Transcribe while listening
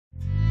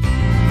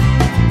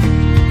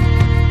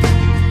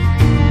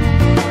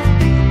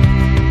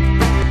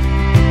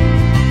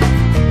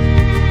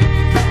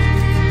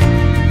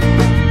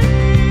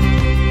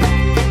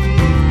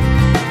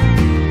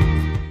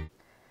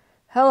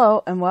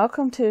Hello and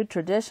welcome to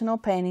Traditional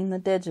Painting the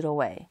Digital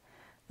Way.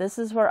 This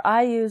is where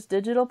I use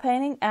digital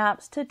painting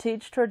apps to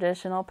teach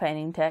traditional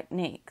painting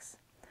techniques.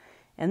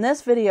 In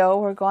this video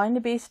we're going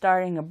to be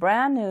starting a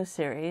brand new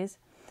series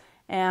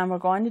and we're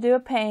going to do a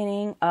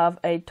painting of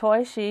a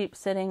toy sheep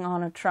sitting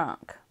on a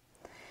trunk.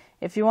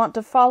 If you want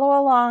to follow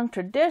along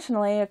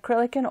traditionally,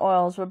 acrylic and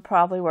oils would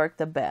probably work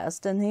the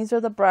best, and these are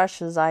the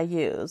brushes I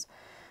use.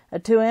 A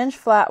 2-inch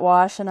flat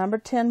wash, a number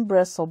 10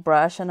 bristle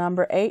brush, a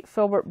number 8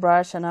 filbert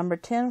brush, a number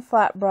 10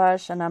 flat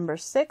brush, a number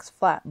 6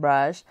 flat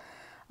brush,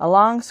 a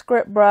long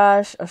script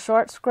brush, a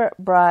short script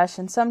brush,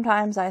 and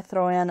sometimes I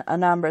throw in a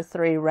number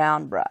 3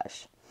 round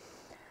brush.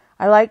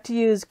 I like to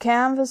use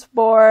canvas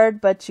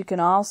board, but you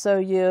can also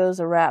use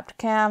a wrapped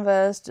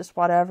canvas, just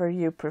whatever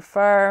you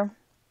prefer.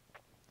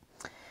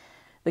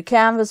 The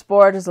canvas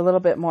board is a little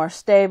bit more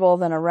stable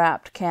than a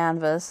wrapped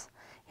canvas.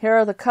 Here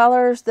are the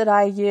colors that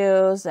I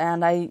use,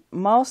 and I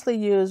mostly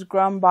use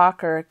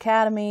Grumbacher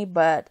Academy,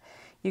 but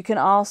you can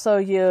also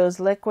use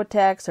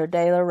Liquitex or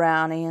De La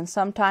Rowney, and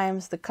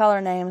sometimes the color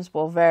names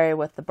will vary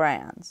with the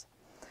brands.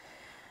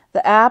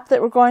 The app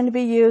that we're going to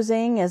be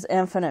using is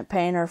Infinite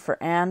Painter for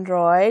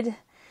Android,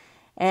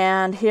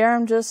 and here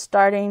I'm just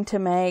starting to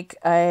make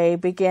a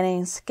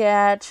beginning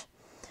sketch,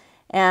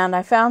 and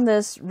I found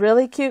this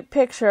really cute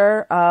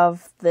picture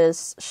of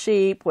this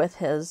sheep with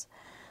his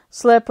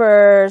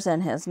slippers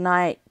and his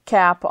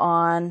nightcap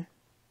on,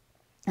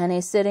 and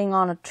he's sitting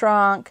on a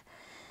trunk.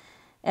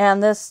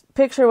 And this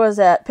picture was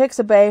at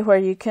Pixabay, where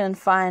you can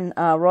find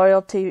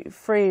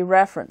royalty-free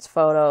reference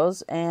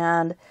photos,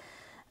 and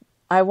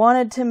I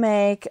wanted to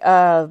make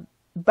a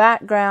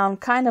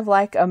background kind of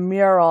like a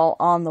mural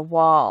on the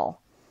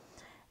wall,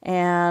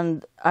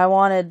 and I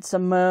wanted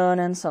some moon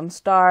and some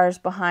stars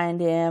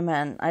behind him,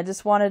 and I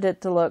just wanted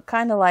it to look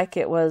kind of like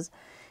it was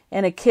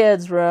in a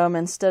kid's room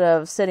instead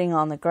of sitting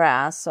on the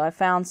grass. So I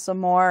found some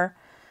more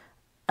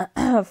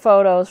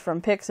photos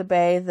from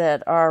Pixabay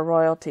that are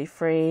royalty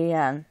free,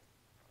 and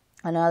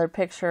another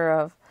picture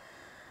of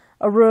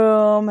a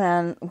room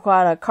and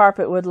what a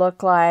carpet would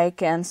look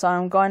like. And so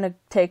I'm going to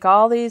take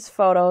all these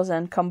photos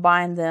and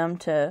combine them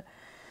to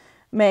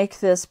make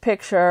this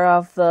picture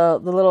of the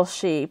little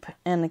sheep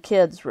in the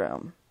kids'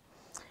 room.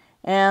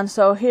 And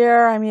so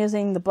here I'm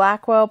using the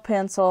Blackwell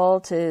pencil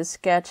to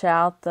sketch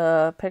out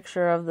the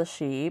picture of the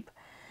sheep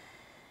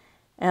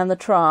and the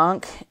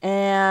trunk.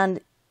 And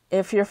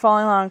if you're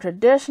following along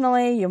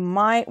traditionally, you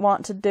might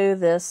want to do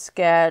this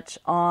sketch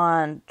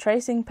on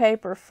tracing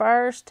paper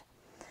first,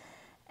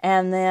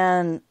 and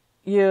then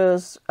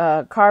use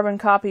carbon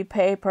copy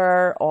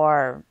paper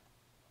or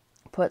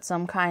put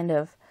some kind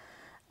of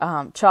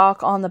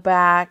chalk on the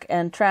back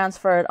and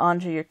transfer it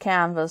onto your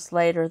canvas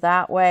later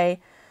that way.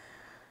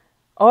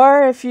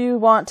 Or if you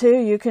want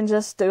to, you can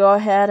just go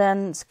ahead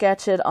and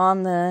sketch it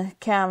on the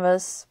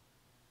canvas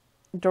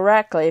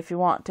directly if you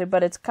want to,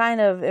 but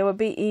it would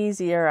be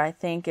easier, I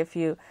think, if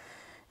you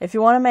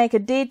want to make a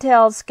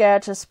detailed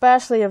sketch,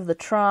 especially of the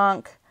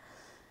trunk,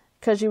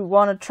 because you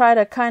want to try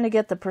to kind of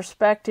get the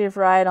perspective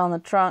right on the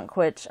trunk,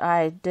 which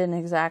I didn't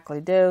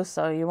exactly do,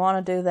 so you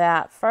want to do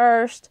that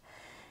first.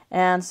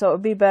 And so it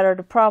would be better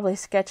to probably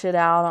sketch it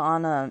out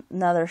on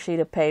another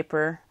sheet of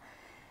paper.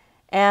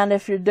 And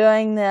if you're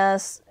doing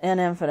this in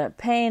Infinite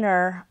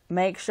Painter,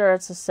 make sure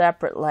it's a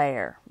separate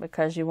layer,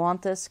 because you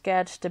want this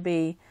sketch to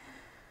be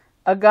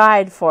a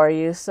guide for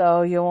you,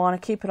 so you'll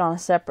want to keep it on a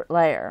separate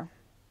layer.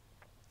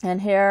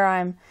 And here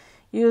I'm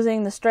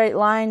using the straight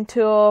line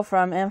tool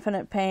from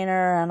Infinite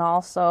Painter, and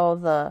also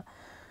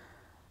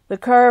the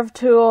curve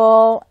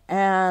tool,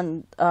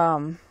 and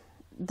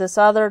this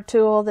other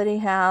tool that he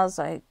has,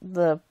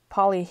 the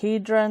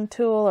polyhedron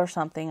tool or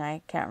something.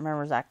 I can't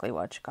remember exactly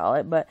what you call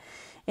it, but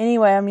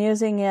anyway, I'm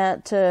using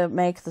it to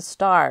make the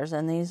stars,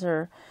 and these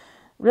are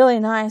really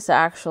nice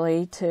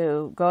actually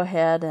to go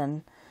ahead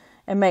and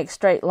make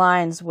straight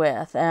lines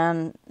with.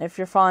 And if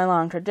you're following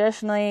along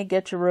traditionally,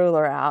 get your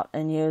ruler out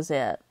and use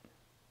it,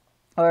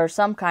 or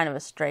some kind of a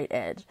straight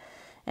edge.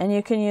 And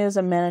you can use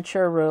a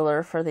miniature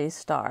ruler for these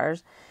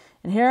stars.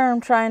 And here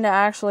I'm trying to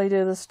actually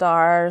do the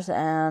stars,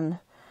 and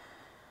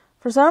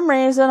for some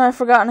reason I've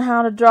forgotten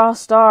how to draw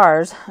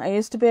stars. I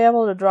used to be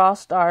able to draw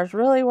stars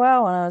really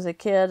well when I was a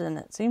kid, and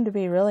it seemed to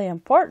be really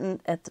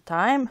important at the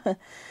time.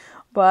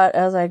 But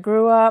as I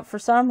grew up, for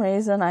some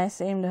reason, I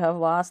seem to have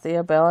lost the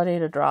ability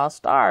to draw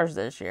stars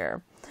this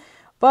year.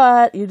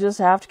 But you just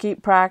have to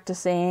keep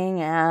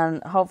practicing,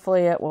 and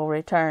hopefully it will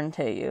return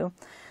to you.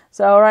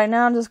 So right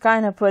now I'm just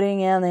kind of putting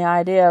in the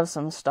idea of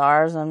some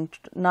stars. I'm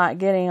not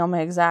getting them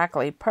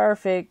exactly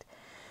perfect,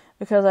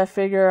 because I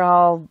figure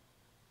I'll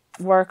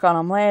work on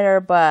them later.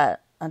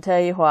 But I'll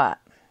tell you what,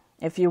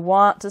 if you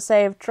want to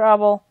save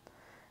trouble,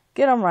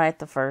 get them right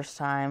the first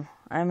time.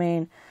 I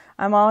mean,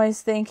 I'm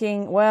always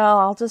thinking, well,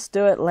 I'll just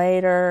do it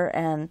later,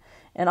 and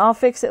I'll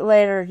fix it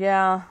later.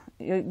 Yeah,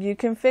 you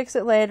can fix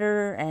it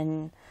later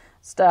and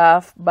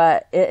stuff,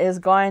 but it is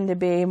going to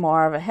be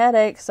more of a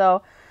headache.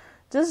 So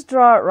just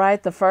draw it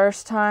right the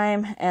first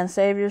time and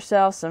save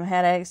yourself some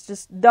headaches.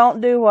 Just don't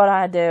do what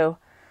I do.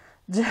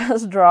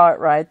 Just draw it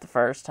right the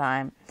first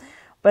time.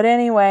 But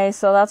anyway,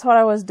 so that's what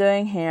I was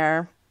doing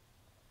here.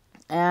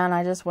 And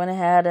I just went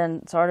ahead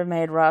and sort of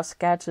made rough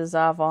sketches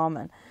of them,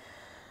 and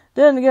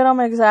didn't get them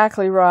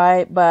exactly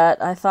right,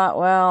 but I thought,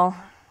 well,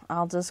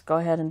 I'll just go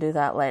ahead and do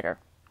that later.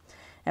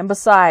 And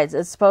besides,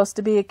 it's supposed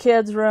to be a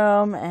kid's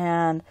room,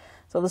 and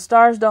so the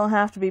stars don't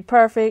have to be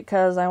perfect,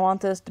 because I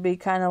want this to be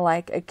kind of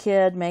like a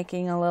kid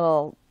making a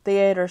little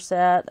theater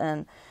set.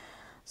 And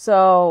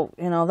so,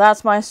 you know,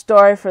 that's my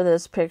story for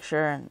this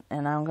picture,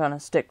 and I'm going to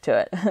stick to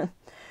it.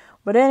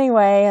 But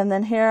anyway, and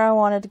then here I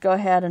wanted to go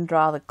ahead and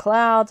draw the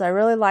clouds. I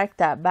really liked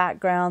that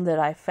background that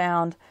I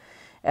found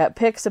at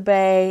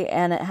Pixabay,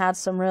 and it had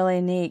some really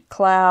neat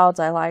clouds.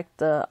 I liked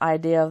the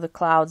idea of the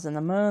clouds and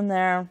the moon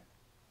there.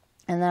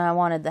 And then I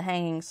wanted the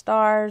hanging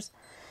stars.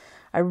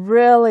 I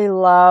really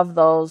love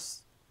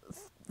those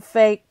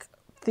fake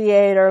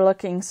theater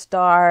looking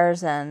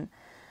stars, and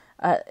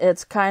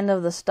it's kind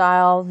of the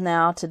style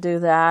now to do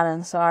that.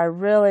 And so I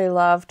really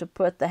love to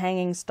put the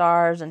hanging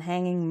stars and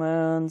hanging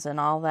moons and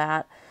all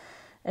that.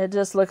 It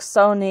just looks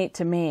so neat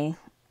to me.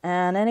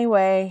 And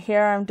anyway,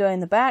 here I'm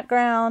doing the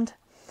background,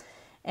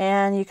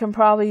 and you can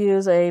probably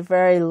use a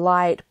very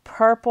light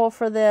purple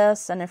for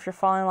this, and if you're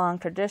following along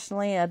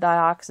traditionally, a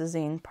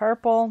dioxazine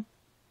purple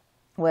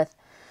with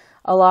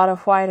a lot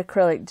of white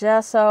acrylic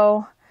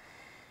gesso,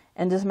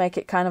 and just make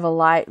it kind of a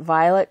light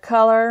violet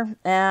color.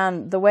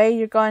 And the way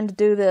you're going to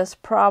do this,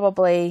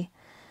 probably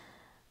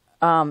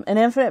an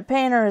Infinite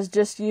Painter is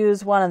just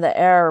use one of the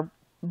air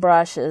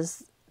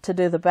brushes to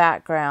do the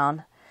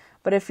background.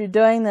 But if you're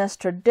doing this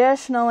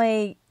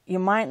traditionally, you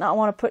might not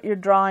want to put your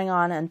drawing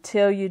on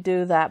until you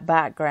do that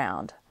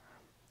background.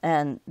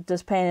 And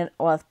just paint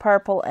it with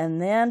purple and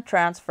then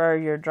transfer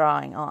your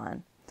drawing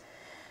on.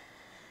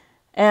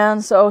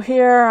 And so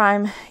here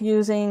I'm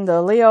using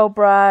the Leo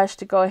brush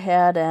to go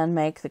ahead and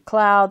make the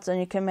clouds. And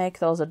you can make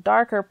those a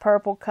darker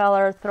purple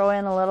color. Throw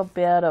in a little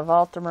bit of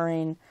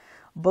ultramarine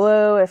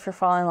blue if you're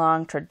following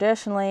along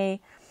traditionally.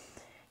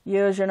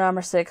 Use your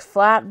number 6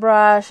 flat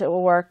brush. It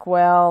will work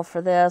well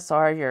for this,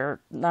 or your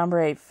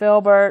number 8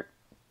 filbert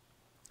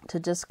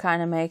to just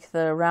kind of make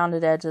the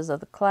rounded edges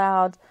of the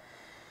clouds.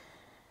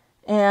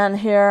 And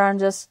here I'm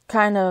just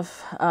kind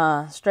of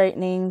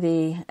straightening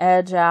the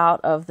edge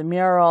out of the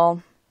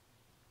mural.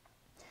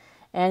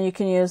 And you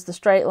can use the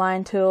straight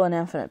line tool in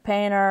Infinite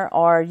Painter,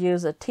 or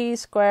use a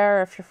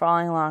T-square if you're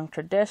following along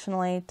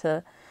traditionally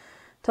to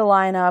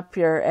line up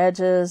your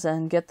edges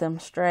and get them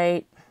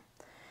straight.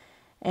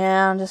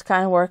 And just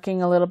kind of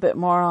working a little bit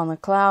more on the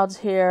clouds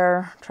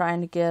here,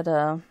 trying to get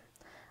a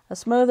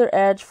smoother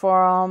edge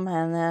for them,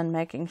 and then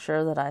making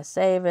sure that I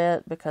save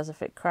it, because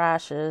if it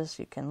crashes,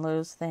 you can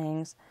lose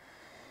things.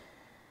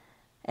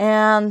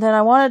 And then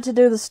I wanted to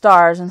do the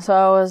stars, and so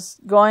I was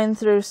going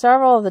through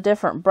several of the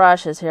different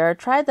brushes here. I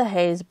tried the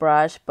haze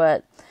brush,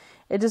 but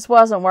it just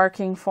wasn't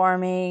working for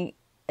me.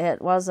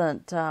 It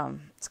wasn't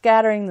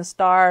scattering the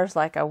stars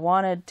like I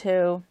wanted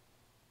to.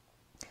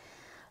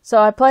 So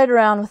I played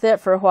around with it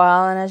for a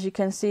while, and as you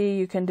can see,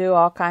 you can do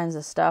all kinds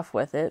of stuff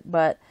with it,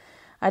 but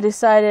I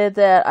decided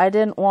that I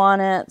didn't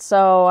want it,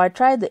 so I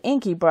tried the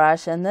inky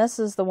brush, and this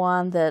is the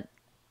one that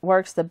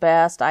works the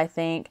best, I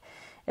think.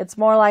 It's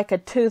more like a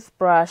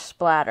toothbrush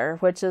splatter,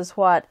 which is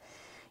what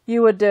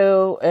you would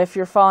do if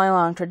you're following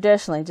along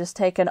traditionally. Just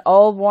take an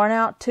old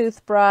worn-out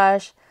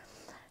toothbrush,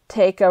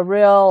 take a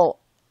real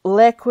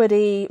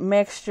liquidy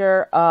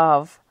mixture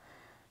of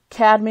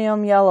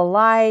cadmium yellow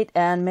light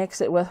and mix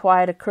it with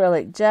white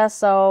acrylic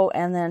gesso,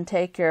 and then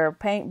take your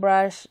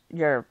paintbrush,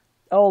 your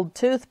old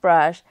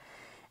toothbrush,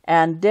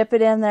 and dip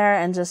it in there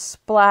and just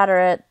splatter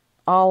it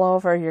all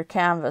over your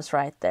canvas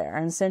right there.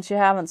 And since you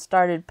haven't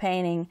started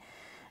painting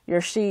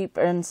your sheep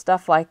and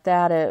stuff like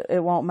that,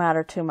 it won't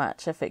matter too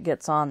much if it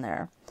gets on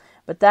there.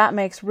 But that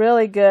makes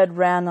really good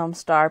random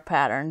star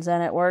patterns,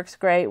 and it works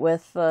great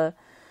with the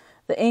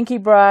inky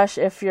brush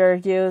if you're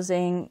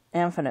using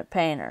Infinite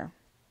Painter.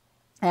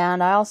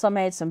 And I also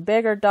made some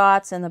bigger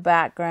dots in the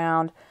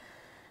background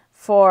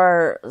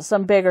for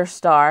some bigger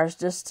stars,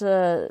 just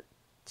to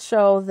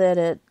show that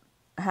it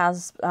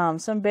has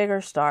some bigger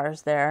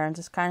stars there, and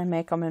just kind of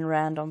make them in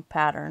random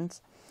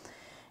patterns.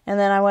 And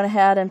then I went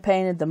ahead and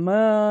painted the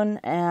moon,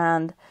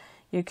 and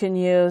you can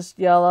use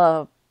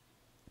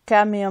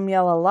cadmium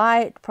yellow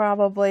light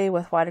probably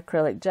with white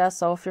acrylic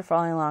gesso. If you're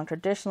following along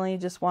traditionally, you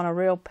just want a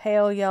real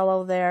pale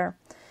yellow there.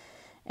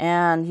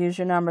 And use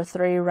your number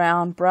 3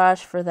 round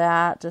brush for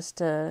that, just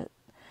to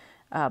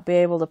be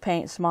able to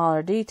paint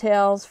smaller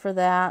details for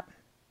that.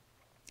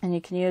 And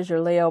you can use your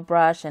Leo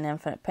brush in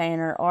Infinite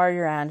Painter, or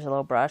your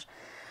Angelo brush.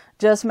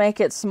 Just make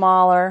it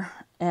smaller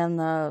in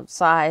the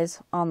size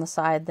on the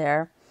side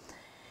there.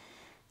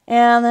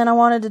 And then I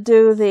wanted to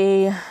do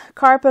the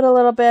carpet a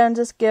little bit and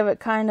just give it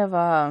kind of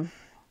a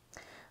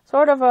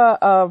sort of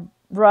a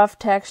rough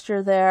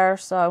texture there.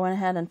 So I went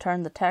ahead and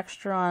turned the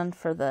texture on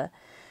for the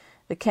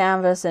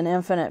canvas in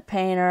Infinite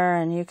Painter,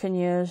 and you can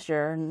use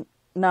your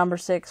number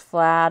 6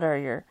 flat or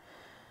your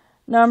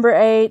number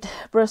 8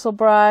 bristle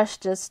brush.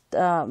 Just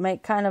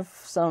make kind of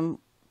some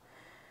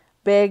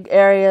big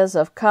areas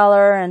of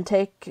color, and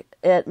take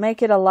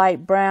make it a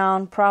light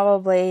brown,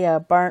 probably a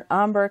burnt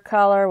umber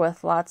color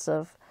with lots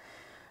of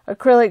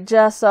acrylic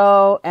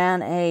gesso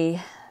and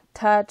a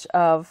touch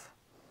of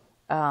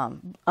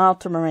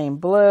ultramarine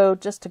blue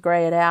just to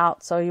gray it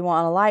out. So you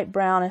want a light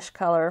brownish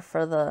color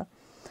for the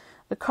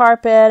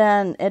carpet,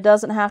 and it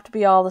doesn't have to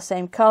be all the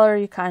same color.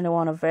 You kind of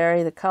want to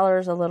vary the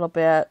colors a little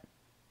bit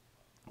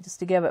just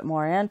to give it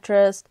more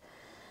interest.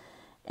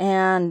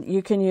 And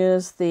you can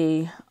use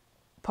the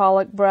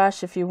Pollock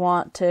brush if you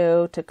want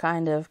to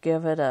kind of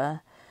give it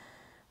a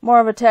more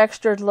of a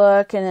textured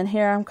look. And in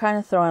here I'm kind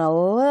of throwing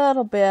a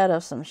little bit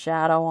of some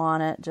shadow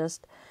on it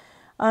just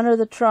under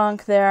the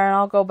trunk there, and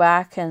I'll go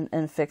back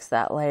and fix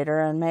that later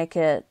and make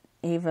it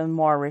even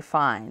more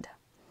refined.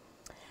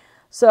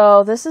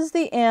 So this is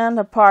the end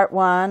of part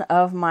 1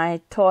 of my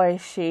toy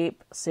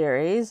sheep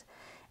series,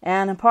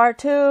 and in part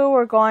 2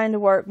 we're going to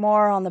work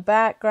more on the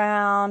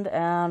background,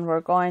 and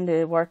we're going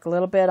to work a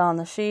little bit on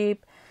the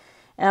sheep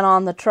and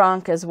on the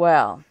trunk as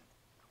well.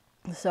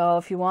 So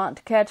if you want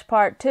to catch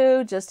part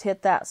 2, just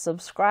hit that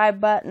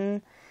subscribe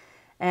button.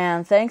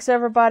 And thanks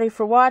everybody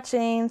for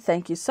watching.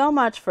 Thank you so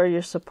much for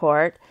your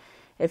support.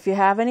 If you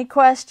have any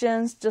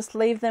questions, just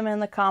leave them in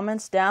the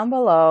comments down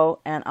below,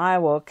 and I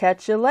will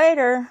catch you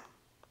later.